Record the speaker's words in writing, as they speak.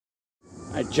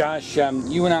Josh,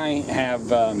 you and I have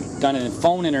done a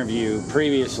phone interview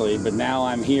previously, but now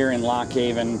I'm here in Lock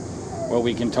Haven where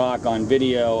we can talk on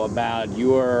video about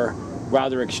your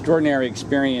rather extraordinary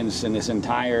experience in this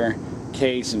entire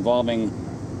case involving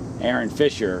Aaron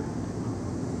Fisher.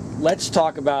 Let's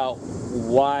talk about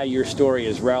why your story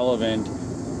is relevant.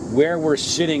 Where we're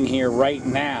sitting here right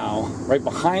now, right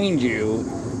behind you,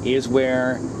 is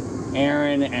where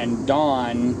Aaron and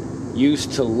Dawn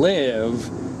used to live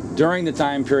during the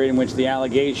time period in which the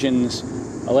allegations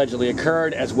allegedly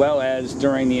occurred, as well as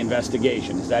during the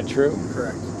investigation. Is that true?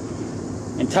 Correct.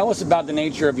 And tell us about the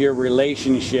nature of your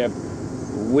relationship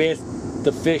with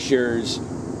the Fishers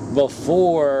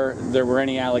before there were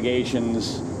any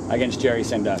allegations against Jerry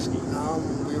Sandusky.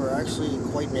 We were actually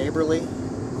quite neighborly.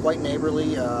 We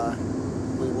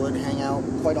would hang out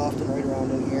quite often right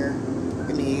around in here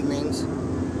in the evenings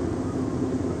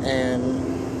and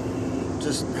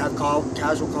just have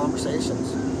casual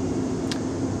conversations.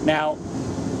 Now,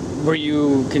 were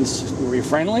you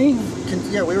friendly?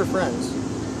 Yeah, we were friends.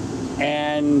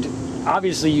 And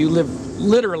obviously you live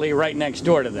literally right next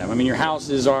door to them. I mean, your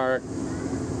houses are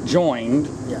joined,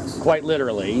 Yes. quite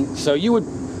literally. So you would,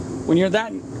 when you're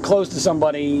that close to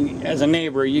somebody as a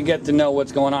neighbor, you get to know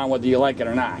what's going on whether you like it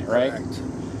or not, right? Correct.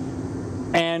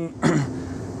 And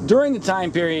during the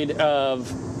time period of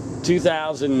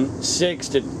 2006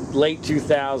 to late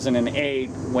 2008,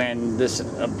 when this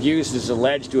abuse is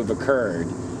alleged to have occurred,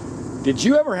 did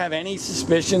you ever have any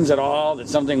suspicions at all that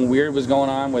something weird was going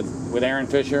on with Aaron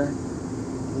Fisher?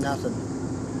 Nothing.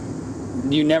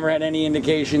 You never had any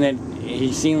indication that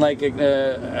he seemed like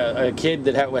a kid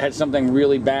that had something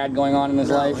really bad going on in his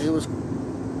life? He was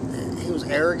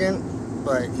arrogant,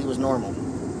 but he was normal.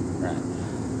 Right.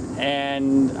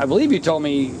 And I believe you told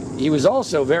me he was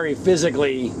also very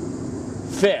physically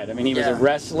fit. I mean, he was a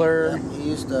wrestler. Yeah, he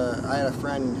used to. I had a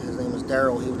friend. His name was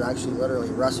Daryl. He would actually literally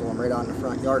wrestle him right out in the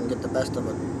front yard and get the best of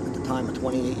at the time, a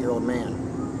 28-year-old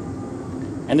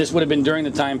man. And this would have been during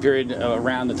the time period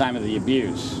around the time of the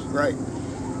abuse. Right.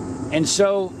 And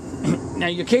so, now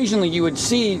occasionally you would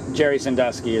see Jerry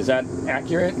Sandusky. Is that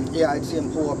accurate? Yeah, I'd see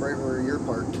him pull up right where you're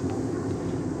parked.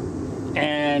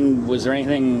 And was there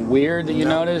anything weird that you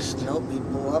noticed? Nope. He'd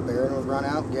pull up. Aaron would run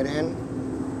out, get in.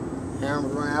 Aaron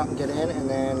would run out and get in, and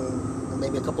then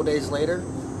maybe a couple days later,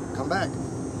 come back.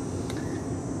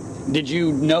 Did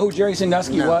you know Jerry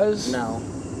Sandusky was? No,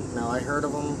 I heard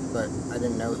of him, but I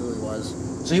didn't know who he was.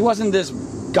 So he wasn't this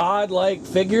godlike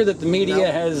figure that the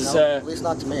media has... at least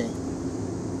not to me.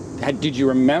 Did you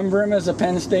remember him as a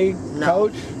Penn State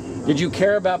coach? No. Did you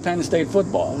care about Penn State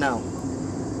football? No.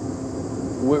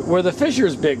 Were the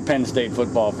Fishers big Penn State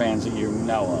football fans that you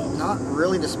know of? Not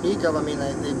really to speak of. I mean,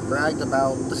 they bragged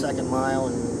about the second mile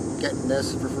and getting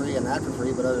this for free and that for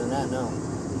free, but other than that, no.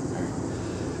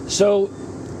 So,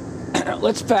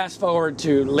 let's fast forward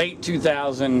to late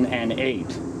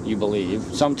 2008, you believe,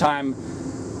 sometime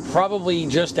probably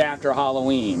just after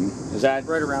Halloween. Is that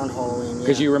right around Halloween?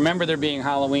 Because you remember there being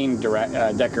Halloween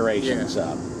decorations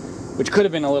up, which could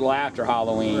have been a little after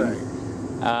Halloween.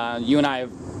 Right. You and I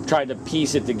have tried to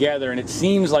piece it together, and it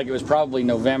seems like it was probably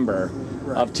November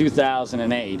of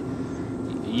 2008.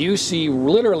 You see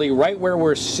literally right where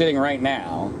we're sitting right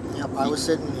now. Yep, I was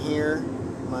sitting here.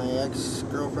 My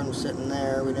ex-girlfriend was sitting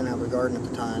there. We didn't have a garden at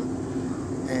the time.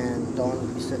 And Dawn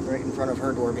would be sitting right in front of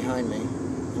her door behind me.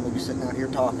 And we'd be sitting out here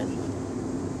talking.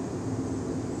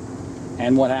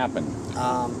 And what happened?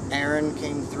 Aaron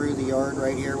came through the yard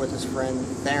right here with his friend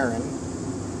Theron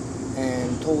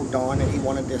and told Dawn that he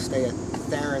wanted to stay at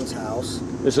Theron's house.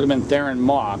 This would have been Theron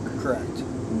Mock. Correct.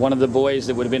 One of the boys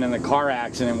that would have been in the car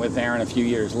accident with Aaron a few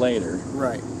years later.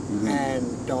 Right. Mm-hmm.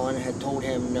 And Dawn had told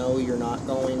him, no, you're not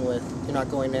going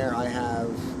there. I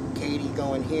have Katie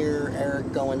going here,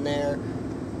 Eric going there.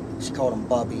 She called him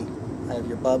Bubby. I have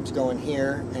your bubs going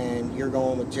here, and you're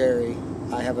going with Jerry.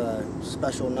 I have a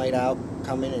special night out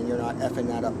coming, and you're not effing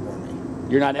that up for me.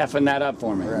 You're not effing that up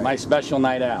for me. Right. My special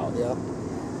night out. Yep.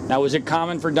 Now, was it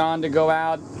common for Dawn to go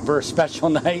out for special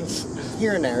nights?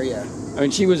 Here and there, yeah. I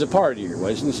mean, she was a partier,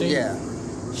 wasn't she? Yeah.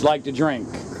 She liked to drink.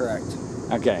 Correct.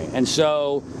 Okay, and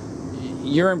so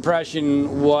your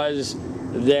impression was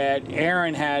that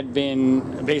Aaron had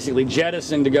been basically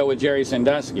jettisoned to go with Jerry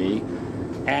Sandusky,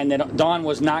 and that Dawn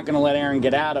was not going to let Aaron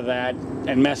get out of that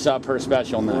and mess up her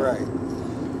special night.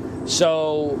 Right.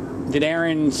 So, did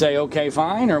Aaron say, okay,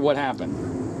 fine, or what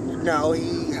happened? No,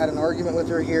 he had an argument with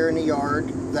her here in the yard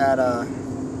that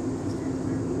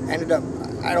ended up,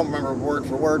 I don't remember word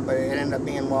for word, but it ended up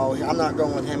being, well, I'm not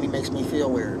going with him, he makes me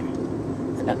feel weird.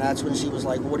 And then that's when she was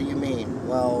like, what do you mean?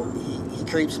 Well, he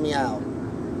creeps me out.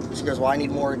 She goes, well, I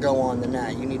need more to go on than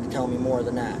that. You need to tell me more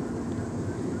than that.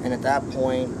 And at that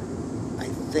point, I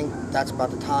think that's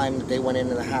about the time that they went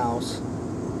into the house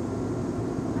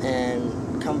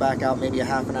and come back out maybe a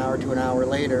half an hour to an hour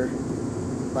later.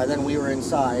 By then we were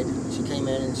inside. She came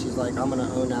in and she's like, I'm going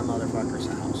to own that motherfucker's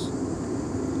house.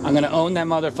 I'm going to own that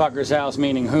motherfucker's house,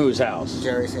 meaning whose house?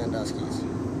 Jerry Sandusky's.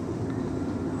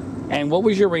 And what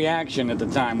was your reaction at the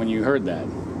time when you heard that?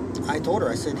 I told her,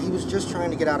 I said, he was just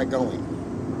trying to get out of going.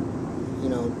 You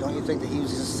know, don't you think that he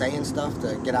was just saying stuff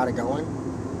to get out of going?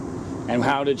 And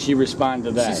how did she respond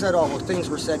to that? She said, oh, well, things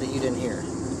were said that you didn't hear.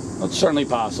 Well, it's certainly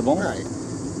possible. Right.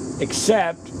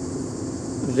 Except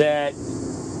that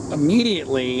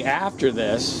immediately after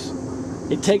this,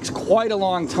 it takes quite a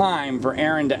long time for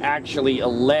Aaron to actually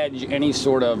allege any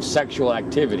sort of sexual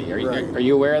activity. Are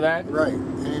you aware of that? Right.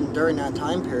 And during that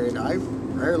time period, I've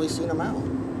rarely seen him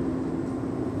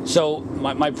out. So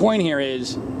my point here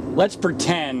is, let's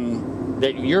pretend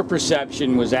that your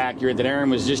perception was accurate, that Aaron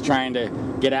was just trying to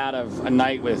get out of a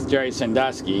night with Jerry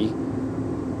Sandusky,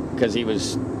 because he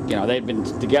was, you know, they'd been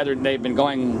together, they'd been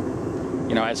going,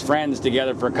 you know, as friends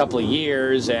together for a couple of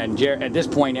years, and at this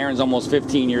point, Aaron's almost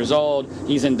 15 years old,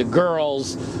 he's into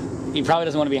girls, he probably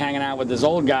doesn't want to be hanging out with this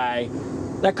old guy.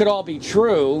 That could all be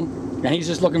true, and he's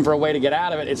just looking for a way to get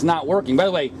out of it. It's not working. By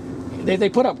the way, they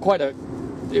put up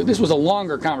this was a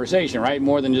longer conversation, right?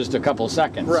 More than just a couple of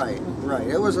seconds. Right.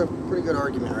 It was a pretty good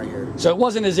argument right here. So it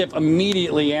wasn't as if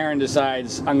immediately Aaron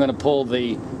decides, I'm going to pull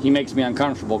the he makes me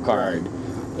uncomfortable card.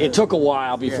 Right. It took a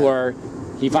while before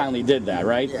he finally did that,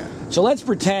 right? Yeah. So let's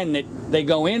pretend that they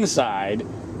go inside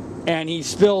and he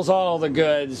spills all the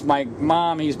goods. My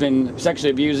mom, he's been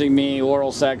sexually abusing me,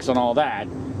 oral sex and all that.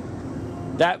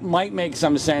 That might make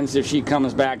some sense if she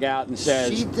comes back out and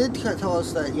says... She did tell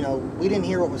us that, you know, we didn't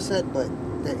hear what was said, but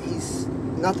that he's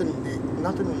nothing,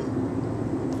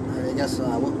 I guess,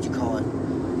 what would you call it?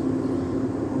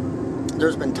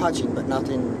 There's been touching, but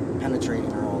nothing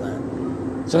penetrating or all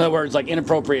that. So in other words, like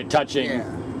inappropriate touching. Yeah.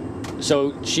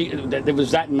 So it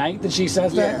was that night that she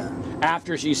says that? Yeah.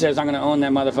 After she says, I'm going to own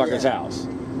that motherfucker's house.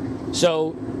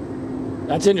 So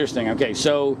that's interesting. Okay,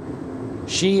 so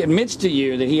she admits to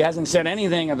you that he hasn't said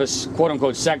anything of a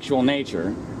quote-unquote sexual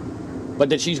nature, but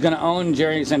that she's going to own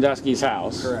Jerry Sandusky's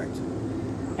house. Correct.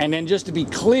 And then just to be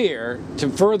clear, to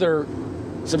further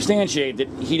substantiate that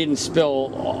he didn't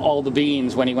spill all the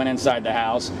beans when he went inside the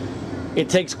house, it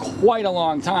takes quite a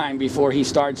long time before he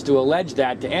starts to allege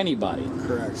that to anybody.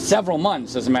 Correct. Several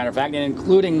months, as a matter of fact, and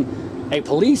including a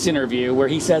police interview where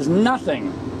he says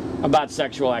nothing about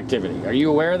sexual activity. Are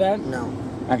you aware of that? No.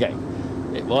 Okay.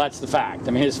 Well, that's the fact.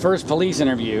 I mean, his first police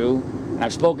interview, and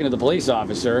I've spoken to the police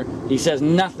officer, he says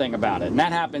nothing about it. And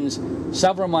that happens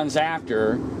several months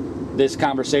after this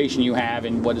conversation you have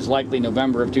in what is likely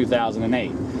November of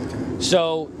 2008.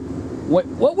 So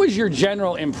what was your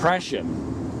general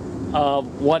impression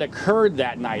of what occurred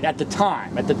that night at the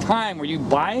time? At the time, were you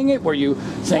buying it? Were you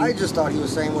saying... I just thought he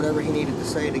was saying whatever he needed to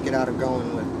say to get out of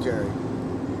going with Jerry.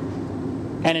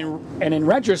 And in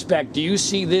retrospect, do you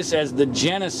see this as the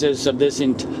genesis of this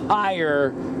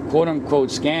entire quote-unquote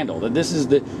scandal? That this is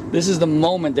the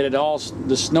moment that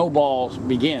the snowball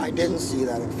begins? I didn't see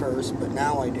that at first, but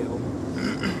now I do.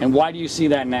 And why do you see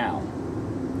that now?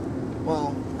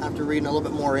 Well, after reading a little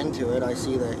bit more into it, I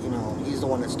see that, you know, he's the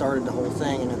one that started the whole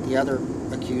thing, and that the other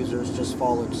accusers just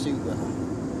followed suit with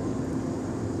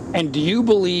him. And do you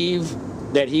believe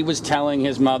that he was telling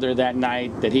his mother that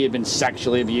night that he had been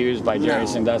sexually abused by Jerry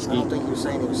Sandusky? I don't think he was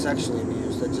saying he was sexually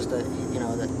abused. That just that, you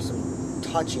know, that some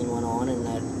touching went on and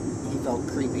that he felt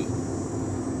creepy.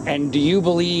 And do you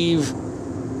believe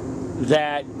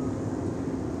that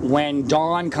when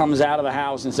Dawn comes out of the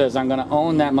house and says, I'm going to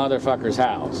own that motherfucker's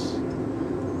house,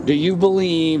 do you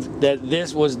believe that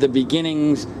this was the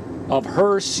beginnings of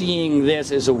her seeing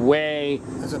this as a way...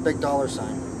 As a big dollar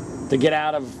sign. ...to get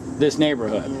out of this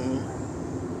neighborhood? Mm-hmm.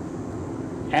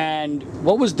 And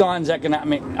what was Dawn's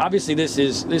economic... I mean, obviously, this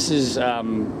is I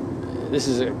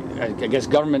guess,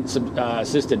 government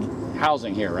assisted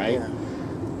housing here, right? Yeah.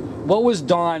 What was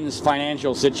Dawn's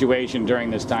financial situation during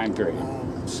this time period?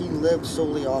 She lived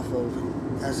solely off of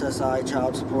SSI,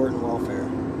 child support, and welfare.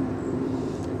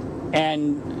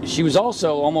 And she was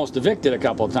also almost evicted a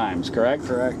couple of times, correct?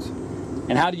 Correct.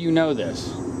 And how do you know this?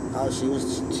 She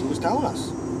was telling us.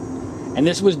 And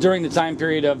this was during the time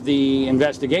period of the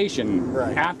investigation,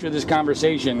 right, after this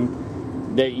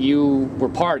conversation that you were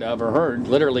part of or heard,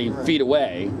 literally right, feet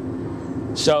away.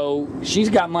 So she's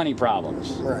got money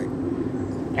problems. Right.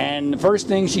 And the first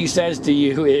thing she says to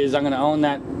you is, I'm going to own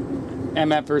that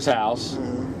MFer's house.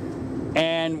 Mm-hmm.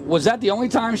 And was that the only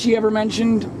time she ever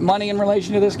mentioned money in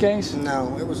relation to this case?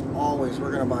 No, it was always,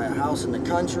 we're going to buy a house in the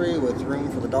country with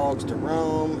room for the dogs to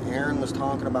roam. Aaron was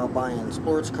talking about buying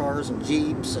sports cars and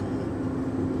Jeeps,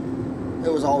 and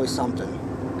it was always something.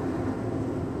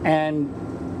 And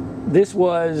this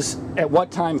was at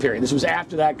what time period? This was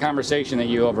after that conversation that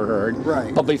you overheard.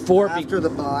 Right. But before... After the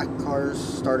black cars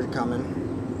started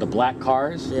coming. The black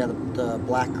cars? Yeah, the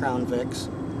black Crown Vics.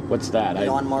 What's that?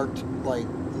 The unmarked, like,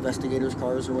 investigators'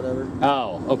 cars or whatever.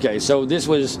 Oh, okay. So this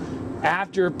was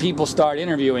after people start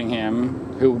interviewing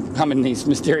him, who come in these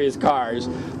mysterious cars,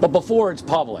 but before it's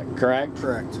public, correct?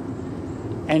 Correct.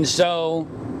 And so,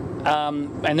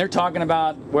 and they're talking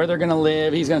about where they're going to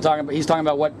live. He's talking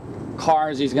about what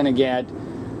cars he's going to get.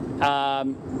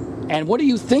 And what are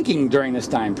you thinking during this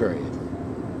time period?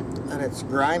 That it's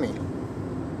grimy.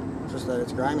 Just that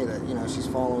it's grimy that, you know, she's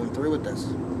following through with this.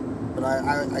 But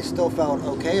I still felt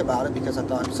okay about it because I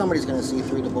thought somebody's going to see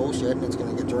through the bullshit and it's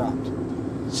going to get dropped.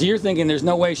 So you're thinking there's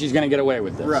no way she's going to get away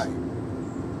with this? Right.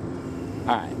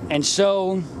 All right. And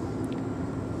so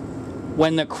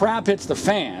when the crap hits the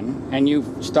fan and you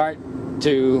start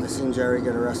to... I seen Jerry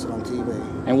get arrested on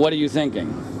TV. And what are you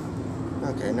thinking?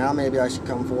 Okay, now maybe I should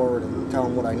come forward and tell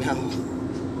him what I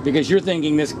know. Because you're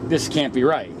thinking this can't be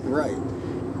right. Right.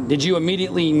 Did you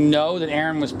immediately know that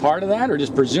Aaron was part of that, or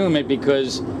just presume it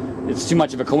because it's too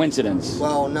much of a coincidence?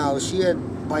 Well, no, she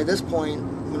had, by this point,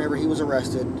 whenever he was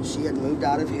arrested, she had moved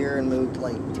out of here and moved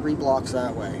like 3 blocks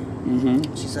that way.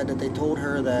 Mm-hmm. She said that they told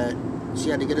her that she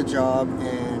had to get a job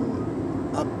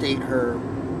and update her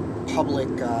public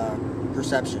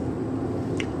perception.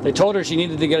 They told her she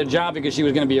needed to get a job because she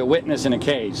was going to be a witness in a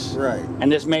case. Right.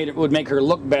 And this would make her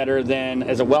look better than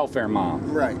as a welfare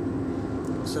mom. Right.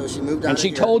 So she moved out And of she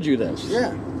here. told you this?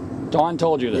 Yeah. Dawn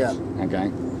told you this? Yeah.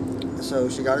 Okay. So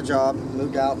she got a job,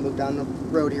 moved down the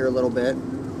road here a little bit,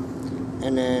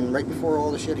 and then right before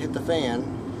all the shit hit the fan,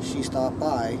 she stopped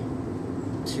by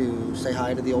to say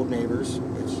hi to the old neighbors,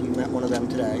 which you met one of them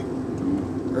today,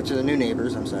 or to the new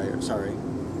neighbors, I'm sorry,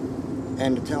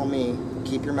 and to tell me,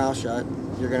 keep your mouth shut,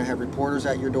 you're going to have reporters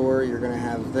at your door, you're going to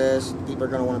have this, people are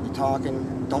going to want to be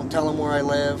talking, don't tell them where I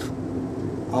live,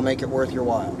 I'll make it worth your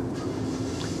while.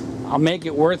 I'll make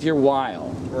it worth your while.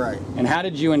 Right. And how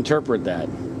did you interpret that?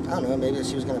 I don't know, maybe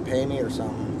she was going to pay me or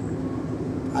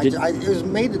something. It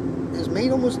was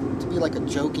made almost to be like a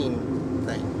joking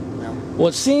thing, you know? Well,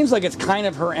 it seems like it's kind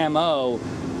of her MO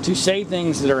to say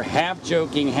things that are half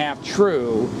joking, half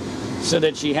true, so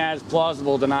that she has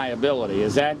plausible deniability.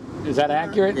 Is that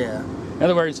accurate? Yeah. In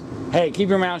other words, hey, keep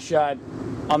your mouth shut,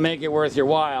 I'll make it worth your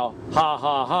while, ha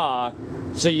ha ha,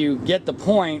 so you get the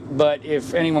point, but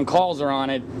if anyone calls her on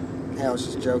it, Yeah, I was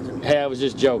just joking. hey, I was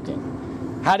just joking.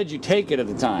 How did you take it at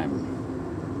the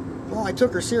time? Well, I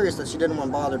took her serious that she didn't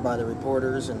want bothered by the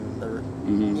reporters and the,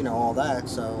 you know, all that.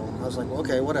 So I was like, well,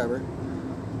 okay, whatever.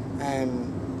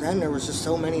 And then there was just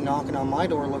so many knocking on my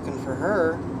door looking for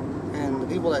her, and the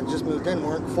people that just moved in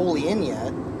weren't fully in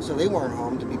yet, so they weren't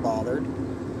home to be bothered.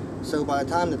 So by the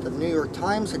time that the New York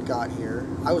Times had got here,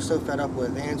 I was so fed up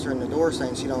with answering the door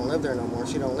saying she don't live there no more,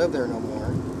 she don't live there no more,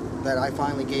 that I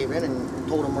finally gave in and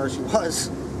told them where she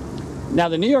was. Now,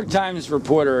 the New York Times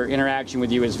reporter interaction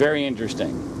with you is very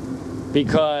interesting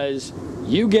because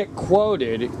you get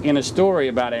quoted in a story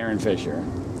about Aaron Fisher,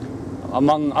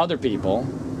 among other people,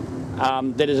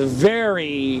 that is a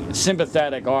very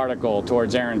sympathetic article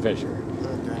towards Aaron Fisher.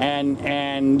 Okay.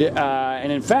 And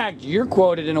in fact, you're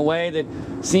quoted in a way that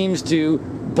seems to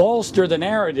bolster the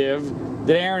narrative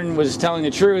that Aaron was telling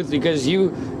the truth, because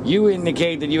you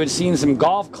indicate that you had seen some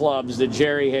golf clubs that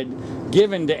Jerry had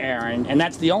given to Aaron, and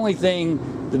that's the only thing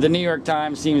that the New York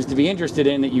Times seems to be interested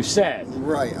in that you said.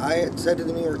 Right. I had said to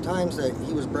the New York Times that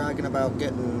he was bragging about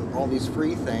getting all these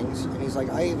free things, and he's like,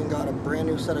 I even got a brand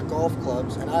new set of golf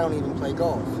clubs, and I don't even play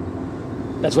golf.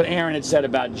 That's what Aaron had said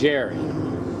about Jerry.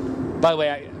 By the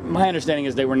way, my understanding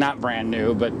is they were not brand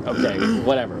new, but okay,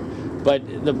 whatever.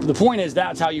 But the point is,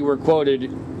 that's how you were quoted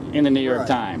in the New York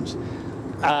Times.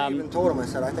 I even told him, I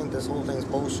said, I think this whole thing's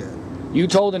bullshit. You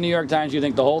told the New York Times you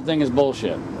think the whole thing is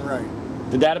bullshit. Right.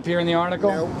 Did that appear in the article?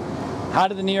 No. How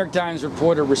did the New York Times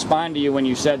reporter respond to you when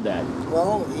you said that?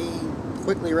 Well, he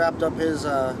quickly wrapped up his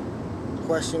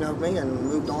question of me and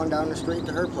moved on down the street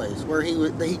to her place, where he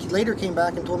later came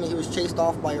back and told me he was chased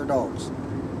off by her dogs.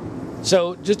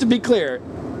 So, just to be clear,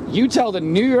 you tell the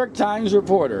New York Times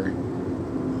reporter,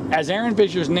 as Aaron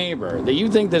Fisher's neighbor, that you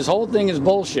think this whole thing is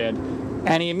bullshit,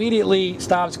 and he immediately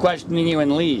stops questioning you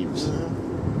and leaves.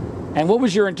 And what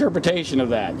was your interpretation of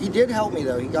that? He did help me,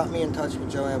 though. He got me in touch with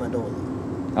Joe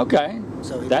Amendola. Okay,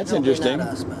 So he that's did help me interesting. in that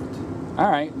aspect. All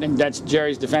right, and that's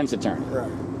Jerry's defense attorney.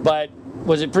 Right. But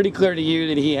was it pretty clear to you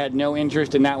that he had no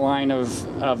interest in that line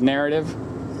of narrative?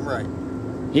 Right.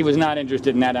 He was not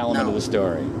interested in that element No. of the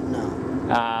story.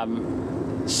 No.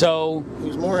 So, He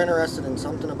was more interested in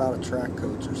something about a track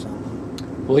coach or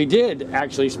something. well, he did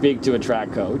actually speak to a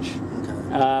track coach.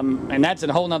 Okay. And that's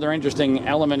a whole nother interesting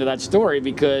element of that story,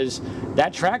 because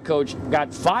that track coach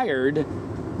got fired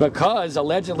because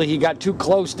allegedly he got too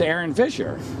close to Aaron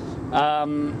Fisher.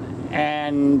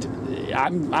 And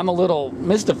I'm a little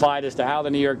mystified as to how the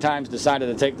New York Times decided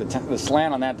to take the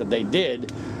slant on that they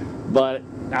did, but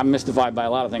I'm mystified by a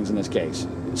lot of things in this case.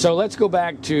 So let's go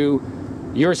back to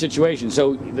your situation.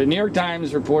 So the New York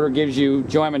Times reporter gives you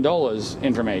Joe Amendola's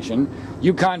information.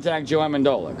 You contact Joe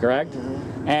Amendola, correct?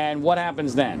 Mm-hmm. And what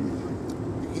happens then?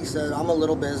 He said, I'm a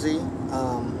little busy.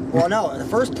 Well, no, the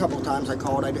first couple of times I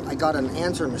called, I got an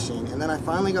answer machine, and then I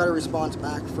finally got a response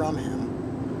back from him.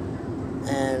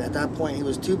 And at that point, he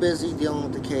was too busy dealing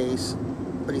with the case,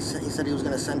 but he said he was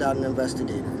going to send out an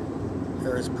investigator,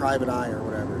 or his private eye or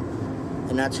whatever.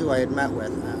 And that's who I had met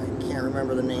with. I can't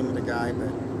remember the name of the guy,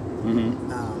 but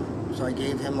so I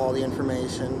gave him all the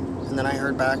information. And then I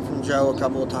heard back from Joe a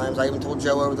couple of times. I even told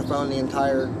Joe over the phone the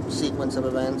entire sequence of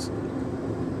events.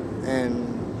 And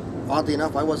oddly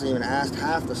enough, I wasn't even asked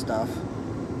half the stuff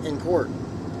in court.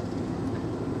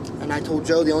 And I told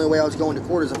Joe the only way I was going to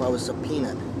court is if I was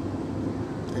subpoenaed.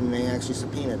 And they actually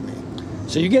subpoenaed me.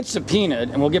 So you get subpoenaed,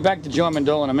 and we'll get back to Joe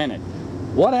Amendola in a minute.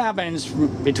 What happens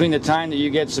between the time that you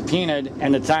get subpoenaed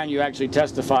and the time you actually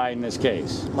testify in this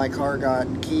case? My car got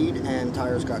keyed and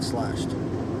tires got slashed. Do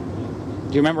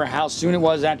you remember how soon it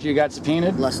was after you got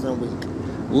subpoenaed? Less than a week.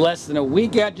 Less than a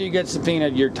week after you get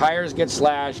subpoenaed, your tires get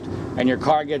slashed and your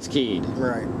car gets keyed.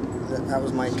 Right. That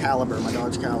was my Caliber, my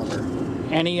Dodge Caliber.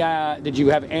 Did you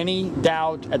have any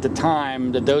doubt at the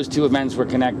time that those two events were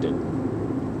connected?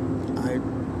 I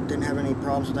didn't have any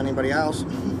problems with anybody else.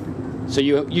 So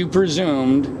you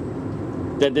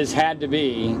presumed that this had to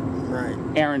be Right.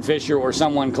 Aaron Fisher or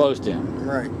someone close to him.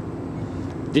 Right.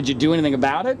 Did you do anything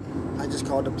about it? I just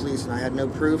called the police and I had no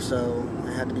proof, so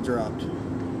I had to be dropped.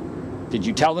 Did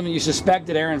you tell them that you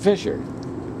suspected Aaron Fisher?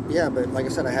 Yeah, but like I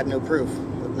said, I had no proof.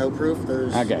 With no proof,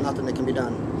 there's Okay. nothing that can be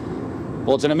done.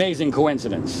 Well, it's an amazing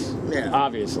coincidence, Yeah.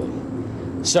 obviously.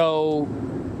 So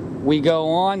we go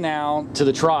on now to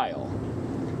the trial,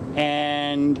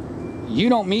 and you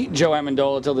don't meet Joe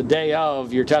Amendola till the day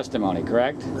of your testimony,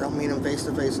 correct? I don't meet him face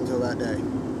to face until that day.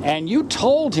 And you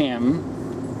told him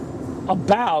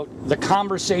about the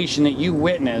conversation that you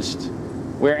witnessed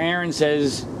where Aaron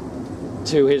says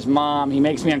to his mom, he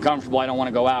makes me uncomfortable, I don't want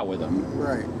to go out with him.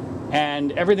 Right.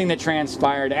 And everything that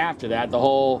transpired after that, the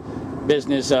whole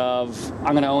business of,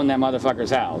 I'm going to own that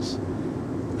motherfucker's house.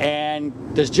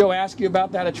 And does Joe ask you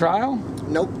about that at trial?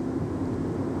 Nope.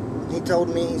 He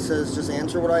told me, he says, just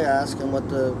answer what I ask and what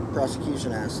the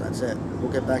prosecution asks. That's it.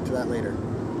 We'll get back to that later.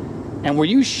 And were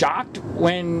you shocked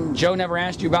when Joe never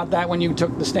asked you about that when you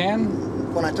took the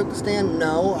stand? When I took the stand,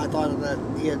 no. I thought that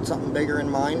he had something bigger in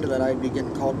mind, that I'd be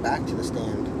getting called back to the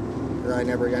stand. But I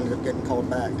never ended up getting called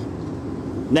back.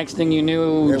 Next thing you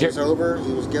knew... It was over.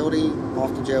 He was guilty.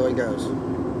 Off to jail he goes.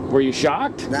 Were you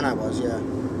shocked? Then I was, yeah.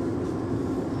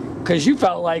 Because you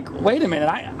felt like, wait a minute,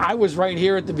 I was right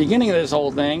here at the beginning of this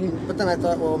whole thing. But then I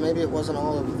thought, well, maybe it wasn't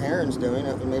all of Aaron's doing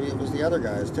it. Maybe it was the other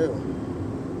guys, too.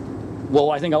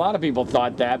 Well, I think a lot of people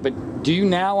thought that, but do you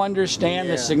now understand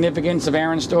the significance of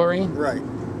Aaron's story? Right.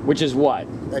 Which is what?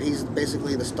 That he's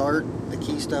basically the start, the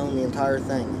keystone, the entire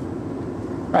thing.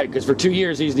 Right, because for 2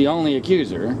 years he's the only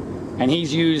accuser, and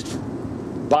he's used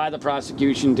by the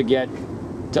prosecution to get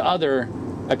to other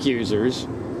accusers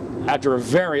after a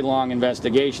very long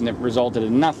investigation that resulted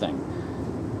in nothing.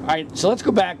 All right, so let's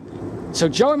go back. So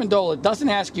Joe Amendola doesn't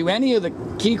ask you any of the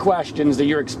key questions that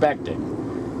you're expecting.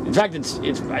 In fact,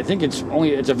 I think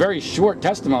it's a very short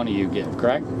testimony you give,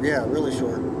 correct? Yeah, really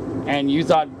short. And you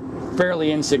thought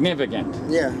fairly insignificant.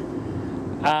 Yeah.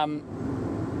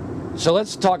 So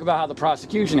let's talk about how the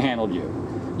prosecution handled you.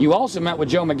 You also met with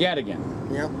Joe McGettigan.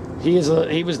 Yep. He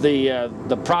was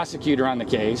the prosecutor on the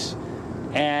case,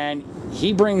 and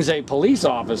he brings a police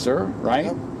officer, right?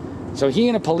 Yep. So he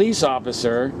and a police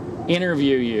officer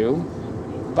interview you.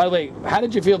 By the way, how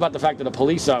did you feel about the fact that a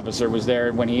police officer was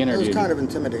there when he interviewed you? It was kind of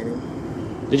intimidating.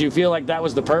 Did you feel like that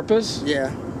was the purpose?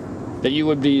 Yeah. That you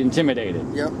would be intimidated?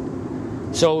 Yep.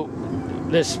 So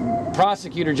this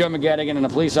prosecutor, Joe McGettigan, and a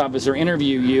police officer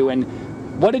interview you, and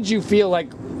what did you feel like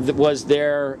was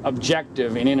their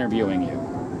objective in interviewing you?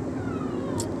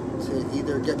 To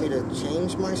either get me to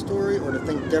change my story or to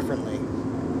think differently.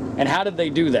 And how did they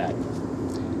do that?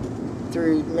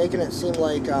 Through making it seem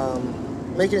like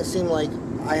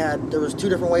there was two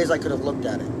different ways I could have looked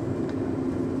at it.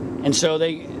 And so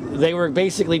they were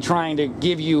basically trying to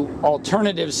give you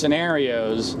alternative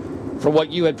scenarios for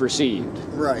what you had perceived.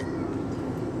 Right.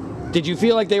 Did you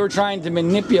feel like they were trying to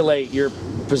manipulate your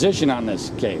position on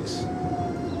this case?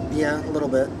 Yeah, a little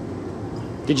bit.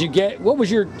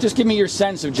 Just give me your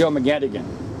sense of Joe McGettigan.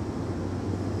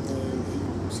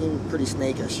 He seemed pretty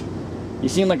snakish. He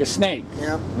seemed like a snake.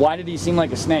 Yeah. Why did he seem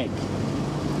like a snake?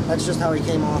 That's just how he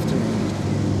came off to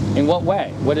me. In what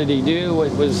way? What did he do?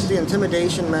 What was the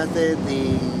intimidation method?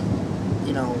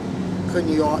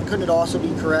 Couldn't it also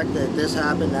be correct that this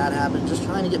happened, that happened? Just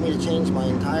trying to get me to change my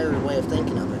entire way of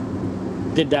thinking of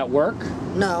it. Did that work?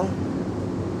 No.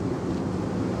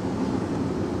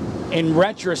 In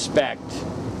retrospect,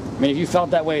 I mean, if you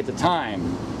felt that way at the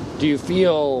time, do you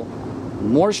feel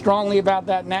more strongly about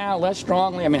that now, less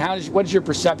strongly? I mean, what is your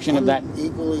perception of that?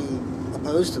 Equally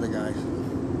opposed to the guy.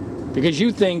 Because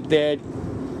you think that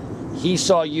he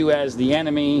saw you as the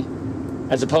enemy,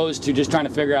 as opposed to just trying to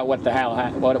figure out what the hell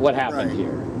what happened right.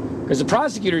 here. Because the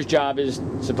prosecutor's job is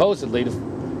supposedly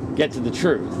to get to the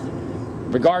truth,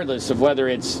 regardless of whether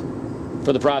it's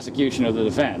for the prosecution or the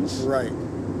defense. Right.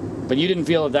 But you didn't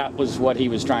feel that was what he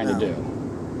was trying to do.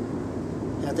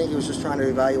 I think he was just trying to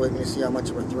evaluate me to see how much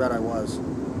of a threat I was.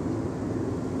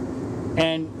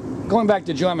 And going back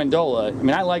to Joe Amendola, I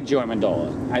mean, I like Joe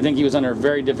Amendola. I think he was under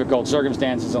very difficult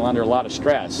circumstances and under a lot of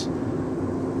stress.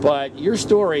 But your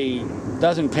story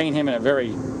doesn't paint him in a very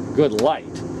good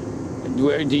light.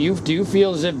 Do you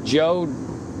feel as if Joe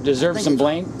deserves some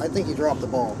blame? I think he dropped the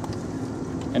ball.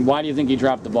 And why do you think he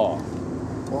dropped the ball?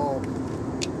 Well,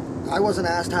 I wasn't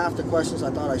asked half the questions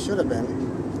I thought I should have been.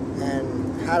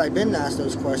 And had I been asked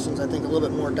those questions, I think a little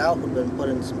bit more doubt would have been put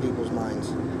in some people's minds.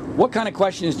 What kind of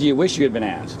questions do you wish you had been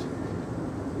asked?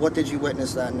 What did you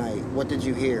witness that night? What did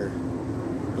you hear?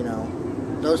 You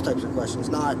know, those types of questions.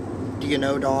 Not, do you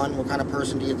know Dawn? What kind of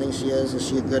person do you think she is? Is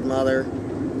she a good mother?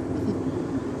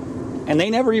 And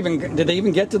did they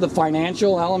even get to the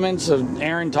financial elements of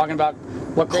Aaron talking about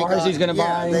what cars he's going to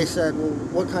buy? Yeah, they said, well,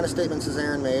 what kind of statements has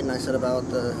Aaron made? And I said about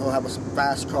he'll have a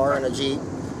fast car and a Jeep.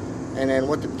 And then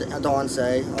what did Dawn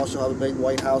say? Also have a big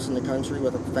white house in the country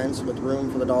with a fence with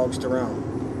room for the dogs to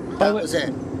roam. That was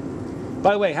it.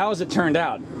 By the way, how has it turned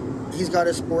out? He's got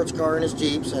his sports car and his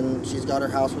Jeeps, and she's got her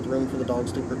house with room for the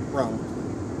dogs to roam.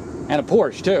 And a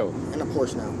Porsche, too. And a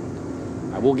Porsche now.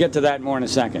 All right, we'll get to that more in a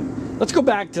second. Let's go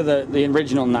back to the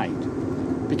original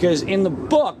night. Because in the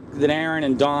book that Aaron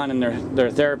and Dawn and their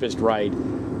therapist write,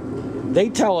 they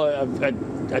tell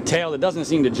a tale that doesn't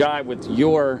seem to jive with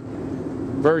your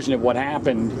version of what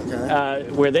happened,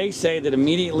 okay. Where they say that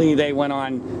immediately they went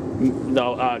on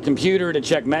the computer to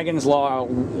check Megan's Law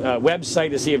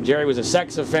website to see if Jerry was a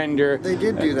sex offender. They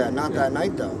did do that, not that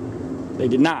night though. They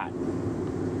did not.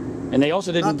 And they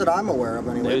also didn't... Not that I'm aware of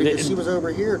anyway, because she was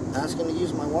over here asking to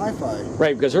use my Wi-Fi.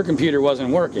 Right, because her computer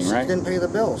wasn't working, right? She didn't pay the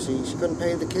bill. She couldn't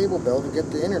pay the cable bill to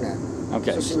get the internet.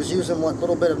 Okay. So she was using what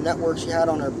little bit of network she had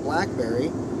on her BlackBerry,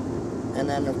 and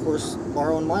then, of course,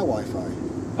 borrowing my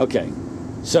Wi-Fi. Okay.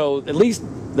 So at least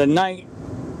the night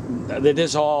that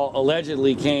this all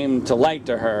allegedly came to light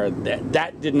to her,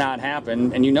 that did not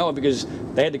happen, and you know it because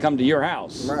they had to come to your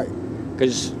house. Right.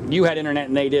 Because you had internet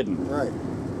and they didn't. Right.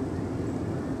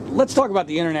 Let's talk about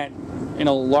the internet in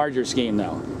a larger scheme,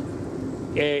 though.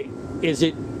 Is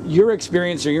it your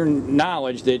experience or your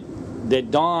knowledge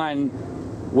that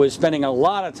Dawn was spending a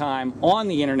lot of time on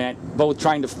the internet, both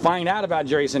trying to find out about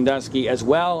Jerry Sandusky as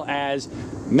well as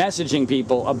messaging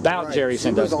people about Jerry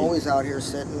Sandusky? She was always out here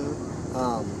sitting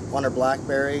on her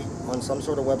BlackBerry on some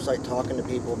sort of website talking to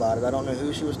people about it. I don't know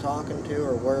who she was talking to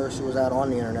or where she was at on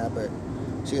the internet, but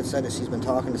she had said that she's been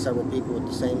talking to several people with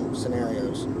the same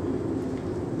scenarios.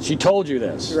 She told you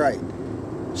this? Right.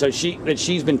 So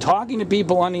she's been talking to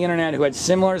people on the internet who had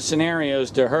similar scenarios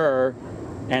to her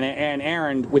and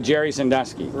Aaron with Jerry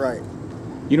Sandusky? Right.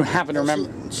 You don't happen to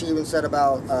remember? She even said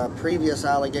about a previous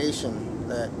allegation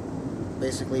that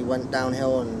basically went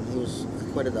downhill and he was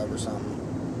acquitted of or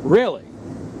something. Really?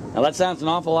 Now that sounds an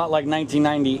awful lot like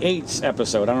 1998's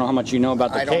episode. I don't know how much you know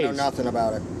about the case. I don't know nothing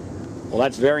about it. Well,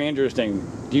 that's very interesting.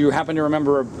 Do you happen to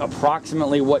remember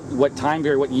approximately what time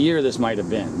period, what year this might have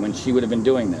been when she would have been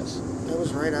doing this? It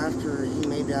was right after he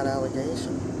made that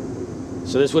allegation.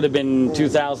 So this would have been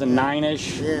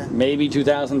 2009-ish? Yeah. Maybe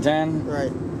 2010?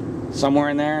 Right. Somewhere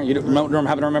in there? You don't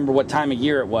happen to remember what time of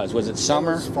year it was? Was it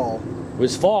summer? It was fall. It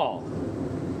was fall.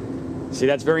 See,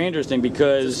 that's very interesting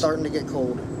because... It's starting to get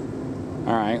cold.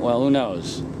 All right, well, who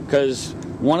knows? Because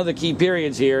one of the key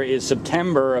periods here is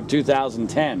September of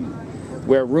 2010,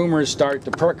 where rumors start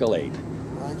to percolate.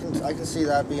 I can see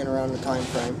that being around the time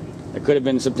frame. It could have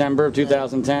been September of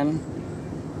 2010.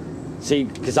 Yeah. See,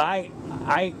 because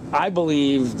I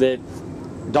believe that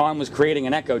Dawn was creating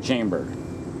an echo chamber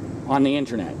on the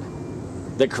internet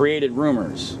that created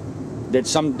rumors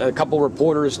that a couple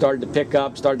reporters started to pick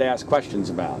up, started to ask questions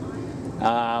about.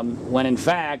 When in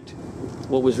fact,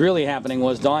 what was really happening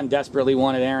was Dawn desperately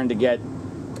wanted Aaron to get,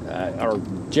 or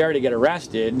Jerry to get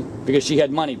arrested because she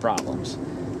had money problems.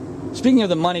 Speaking of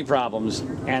the money problems,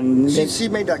 and she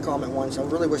made that comment once. I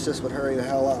really wish this would hurry the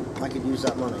hell up. I could use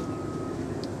that money.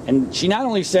 And she not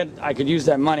only said, I could use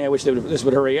that money, I wish this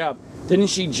would hurry up. Didn't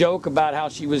she joke about how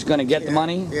she was going to get the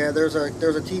money? Yeah, there's a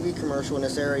TV commercial in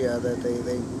this area that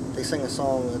they sing a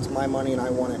song, it's my money and I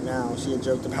want it now. She had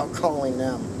joked about calling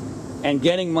them. And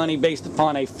getting money based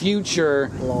upon a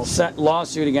future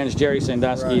lawsuit against Jerry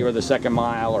Sandusky or the Second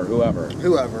Mile or whoever.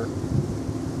 Whoever.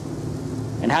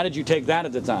 And how did you take that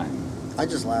at the time? I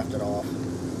just laughed it off.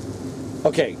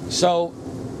 Okay, so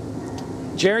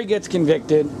Jerry gets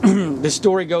convicted. The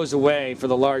story goes away for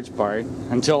the large part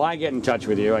until I get in touch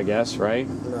with you, I guess, right?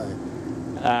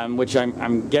 Right. Which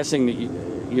I'm guessing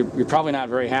that you're probably not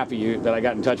very happy that I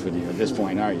got in touch with you at this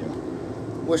point, are you?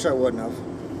 Wish I wouldn't have.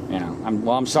 Yeah.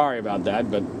 I'm sorry about that,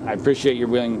 but I appreciate you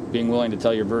being willing to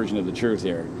tell your version of the truth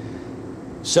here.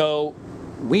 So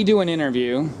we do an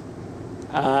interview.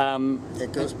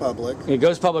 It goes public. It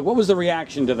goes public. What was the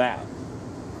reaction to that?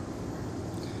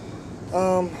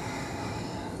 From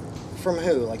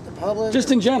who? Like the public?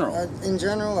 Just in general. In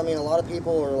general, I mean, a lot of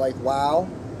people are like, wow.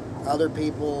 Other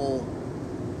people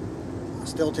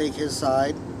still take his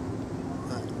side.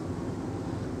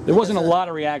 There wasn't a lot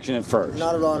of reaction at first.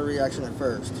 Not a lot of reaction at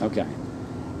first. Okay.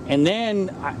 And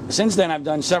then, since then, I've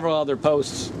done several other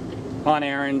posts on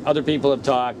Aaron. Other people have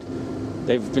talked.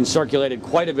 They've been circulated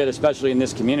quite a bit, especially in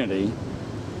this community.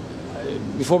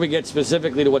 Before we get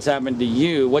specifically to what's happened to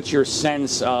you, what's your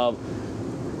sense of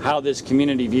how this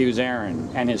community views Aaron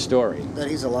and his story? That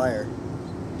he's a liar.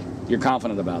 You're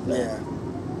confident about that?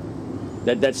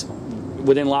 Yeah. That's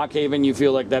within Lock Haven, you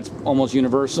feel like that's almost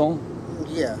universal?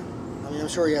 Yeah. I mean, I'm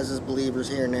sure he has his believers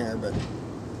here and there, but...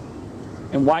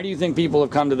 And why do you think people have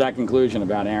come to that conclusion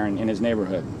about Aaron in his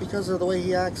neighborhood? Because of the way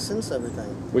he acts since everything.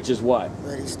 Which is what?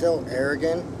 That he's still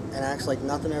arrogant and acts like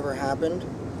nothing ever happened.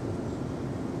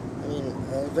 I mean,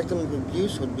 a victim of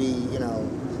abuse would be, you know,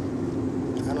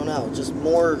 I don't know, just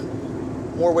more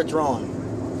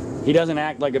withdrawn. He doesn't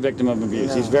act like a victim of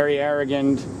abuse. No. He's very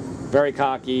arrogant, very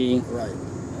cocky. Right.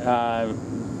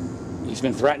 He's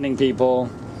been threatening people,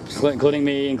 including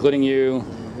me, including you.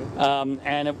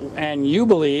 And you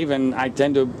believe, and I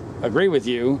tend to agree with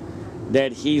you,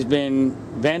 that he's been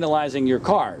vandalizing your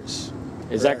cars.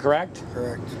 Is that correct?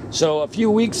 Correct. So a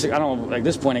few weeks, I don't know, at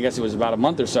this point, I guess it was about a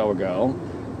month or so ago,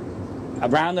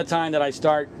 around the time that I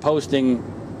start posting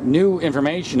new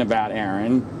information about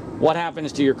Aaron, what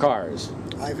happens to your cars?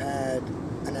 I've had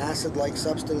an acid-like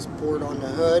substance poured on the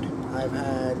hood. I've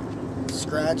had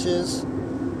scratches.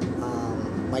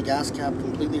 My gas cap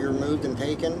completely removed and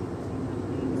taken.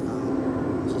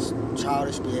 Just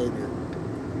childish behavior.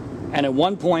 And at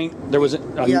one point, there was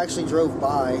he actually drove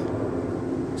by,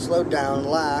 slowed down,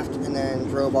 laughed, and then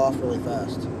drove off really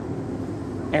fast.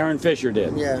 Aaron Fisher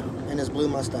did? Yeah, in his blue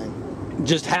Mustang.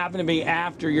 Just happened to be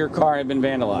after your car had been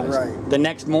vandalized? Right. The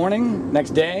next morning? Next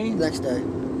day? Next day.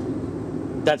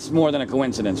 That's more than a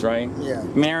coincidence, right? Yeah.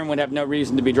 Aaron would have no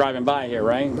reason to be driving by here,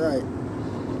 right? Right.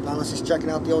 Unless he's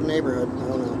checking out the old neighborhood. I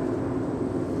don't know.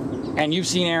 And you've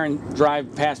seen Aaron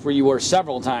drive past where you were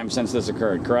several times since this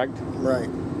occurred, correct? Right.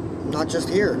 Not just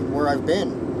here, where I've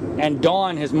been. And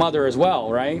Dawn, his mother, as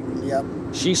well, right? Yep.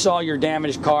 She saw your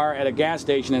damaged car at a gas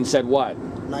station and said what?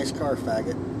 Nice car,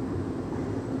 faggot.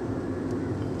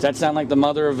 Does that sound like the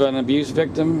mother of an abuse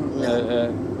victim?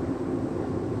 Yeah.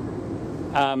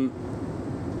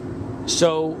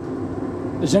 So,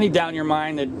 is there any doubt in your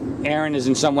mind that Aaron is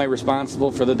in some way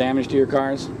responsible for the damage to your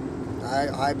cars?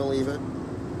 I believe it.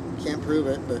 Can't prove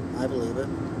it, but I believe it.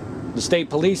 The state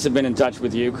police have been in touch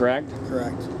with you, correct?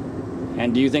 Correct.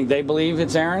 And do you think they believe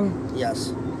it's Aaron?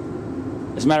 Yes.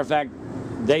 As a matter of fact,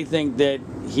 they think that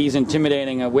he's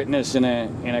intimidating a witness in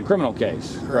a criminal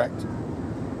case. Correct.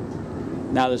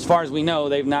 Now, as far as we know,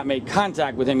 they've not made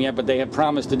contact with him yet, but they have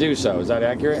promised to do so. Is that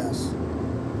accurate? Yes.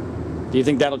 Do you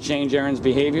think that'll change Aaron's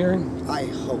behavior? I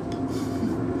hope.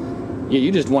 Yeah,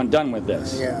 you just want done with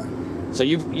this. Yeah. So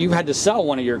you've had to sell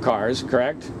one of your cars,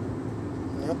 correct?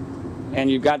 Yep. And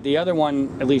you've got the other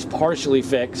one at least partially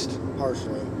fixed.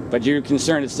 Partially. But you're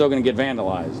concerned it's still going to get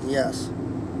vandalized. Yes.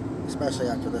 Especially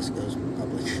after this goes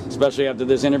public. Especially after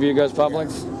this interview goes public?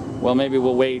 Yes. Well, maybe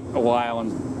we'll wait a while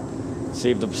and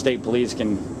see if the state police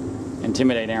can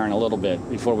intimidate Aaron a little bit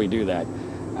before we do that.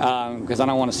 Because I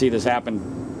don't want to see this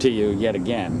happen to you yet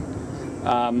again.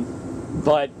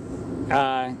 But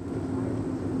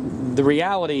the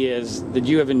reality is that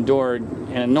you have endured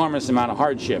an enormous amount of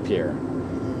hardship here,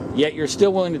 yet you're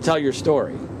still willing to tell your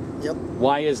story. Yep.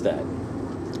 Why is that?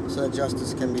 So that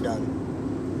justice can be done.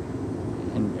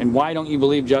 And why don't you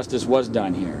believe justice was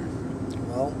done here?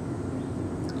 Well,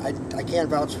 I can't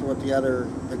vouch for what the other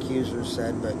accusers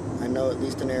said, but I know at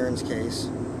least in Aaron's case,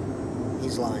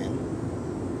 he's lying.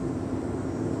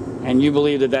 And you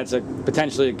believe that that's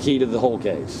potentially a key to the whole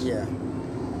case? Yeah.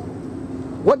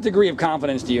 What degree of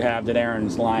confidence do you have that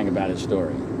Aaron's lying about his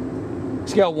story?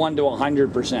 Scale 1 to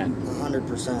 100%.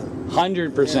 100%.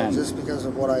 100%. Yeah, just because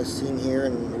of what I've seen here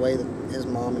and the way that his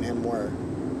mom and him were.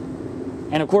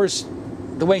 And of course,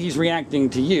 the way he's reacting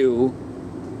to you,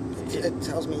 it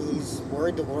tells me he's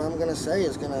worried that what I'm going to say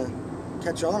is going to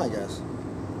catch on, I guess.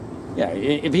 yeah,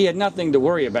 if he had nothing to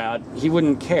worry about, he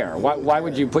wouldn't care. Why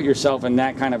would you put yourself in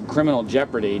that kind of criminal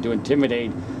jeopardy to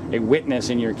intimidate a witness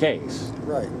in your case?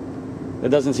 Right. That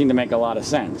doesn't seem to make a lot of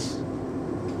sense.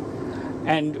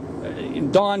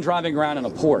 And Dawn driving around in a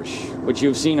Porsche, which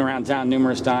you've seen around town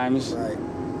numerous times. Right.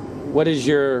 What is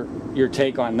your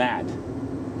take on that?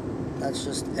 That's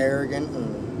just arrogant.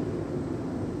 And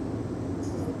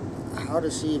how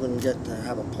does she even get to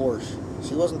have a Porsche?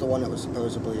 She wasn't the one that was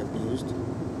supposedly abused.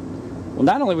 Well,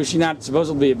 not only was she not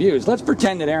supposedly abused, let's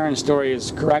pretend that Aaron's story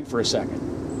is correct for a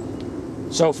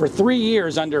second. So for 3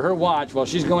 years under her watch, while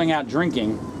she's going out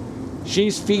drinking,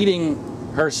 she's feeding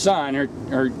her son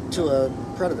To a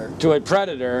predator. to a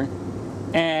predator,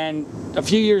 and a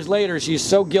few years later, she's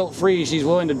so guilt-free, she's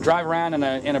willing to drive around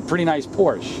in a pretty nice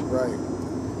Porsche. Right.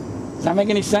 Does that make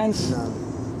any sense? No.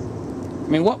 I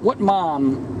mean, what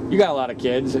mom, you got a lot of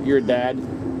kids, you're a dad,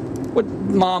 what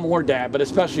mom or dad, but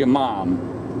especially a mom,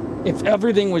 if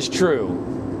everything was true,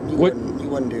 You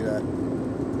wouldn't do that.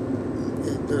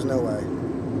 There's no way.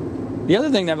 The other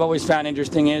thing that I've always found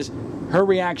interesting is her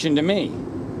reaction to me.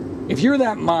 If you're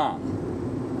that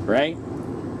mom, right,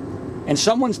 and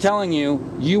someone's telling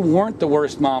you you weren't the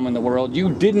worst mom in the world, you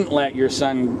didn't let your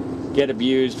son get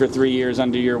abused for 3 years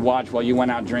under your watch while you went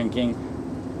out drinking,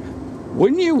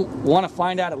 wouldn't you want to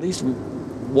find out at least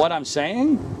what I'm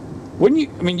saying? Wouldn't you?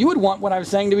 I mean, you would want what I was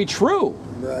saying to be true.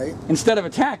 Right. Instead of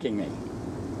attacking me.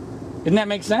 Didn't that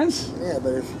make sense? Yeah,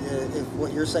 but if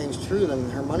what you're saying is true,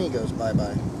 then her money goes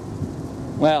bye-bye.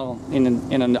 Well, in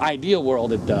an ideal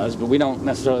world it does, but we don't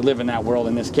necessarily live in that world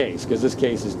in this case, because this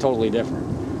case is totally different.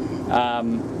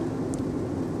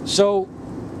 So,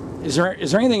 is there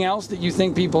anything else that you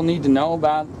think people need to know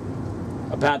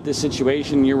about this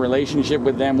situation, your relationship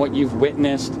with them, what you've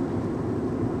witnessed?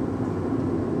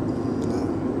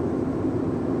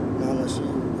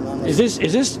 Is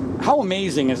this how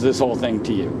amazing is this whole thing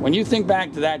to you? When you think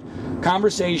back to that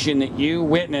conversation that you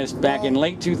witnessed back in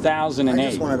late 2008. I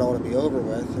just want it all to be over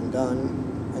with and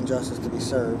done, and justice to be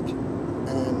served.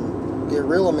 And the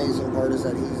real amazing part is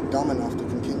that he's dumb enough to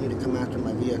continue to come after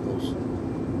my vehicles.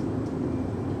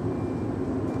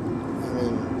 I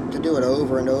mean, to do it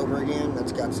over and over again,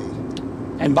 that's gutsy.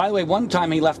 And by the way, one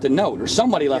time he left a note, or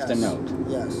somebody left a note.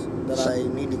 Yes, that I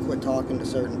need to quit talking to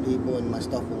certain people and my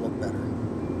stuff will look better.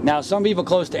 Now, some people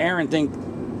close to Aaron think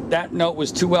that note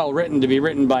was too well written to be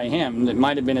written by him. It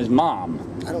might have been his mom.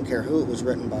 I don't care who it was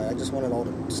written by. I just want it all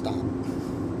to stop. All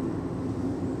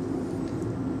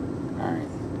right.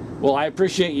 Well, I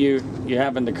appreciate you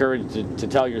having the courage to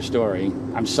tell your story.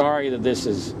 I'm sorry that this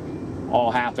has all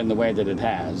happened the way that it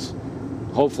has.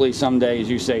 Hopefully someday, as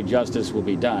you say, justice will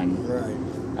be done.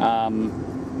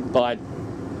 Right. But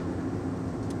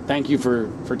thank you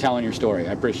for telling your story.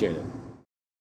 I appreciate it.